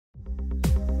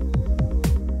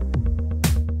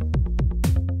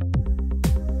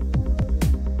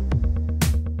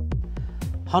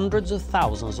Hundreds of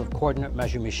thousands of coordinate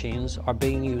measuring machines are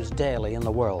being used daily in the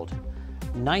world.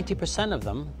 90% of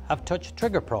them have touch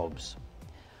trigger probes.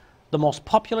 The most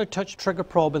popular touch trigger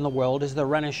probe in the world is the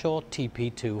Renishaw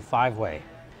TP2 5-way.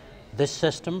 This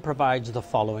system provides the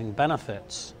following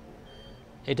benefits.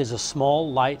 It is a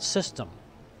small, light system.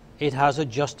 It has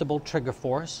adjustable trigger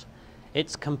force.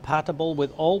 It's compatible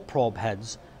with all probe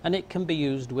heads, and it can be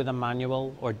used with a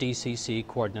manual or DCC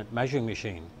coordinate measuring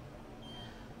machine.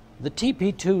 The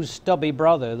TP2's stubby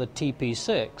brother, the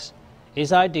TP6,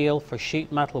 is ideal for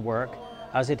sheet metal work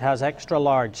as it has extra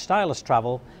large stylus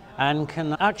travel and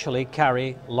can actually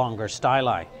carry longer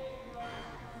styli.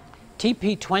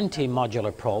 TP20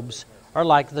 modular probes are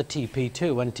like the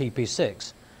TP2 and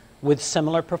TP6 with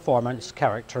similar performance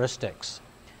characteristics,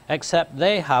 except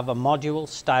they have a module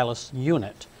stylus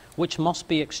unit which must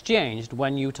be exchanged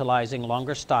when utilizing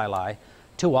longer styli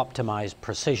to optimize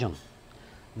precision.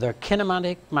 Their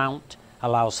kinematic mount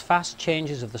allows fast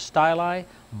changes of the styli,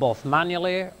 both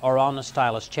manually or on a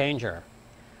stylus changer.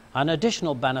 An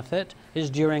additional benefit is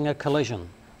during a collision.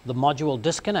 The module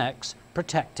disconnects,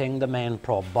 protecting the main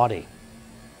probe body.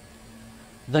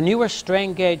 The newer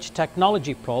strain gauge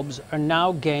technology probes are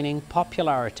now gaining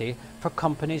popularity for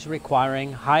companies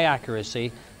requiring high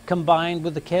accuracy combined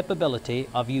with the capability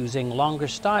of using longer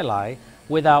styli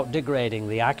without degrading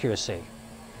the accuracy.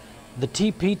 The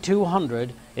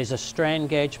TP200 is a strain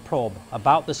gauge probe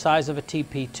about the size of a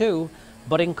TP2,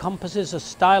 but encompasses a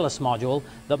stylus module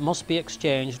that must be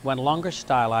exchanged when longer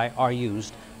styli are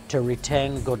used to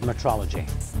retain good metrology.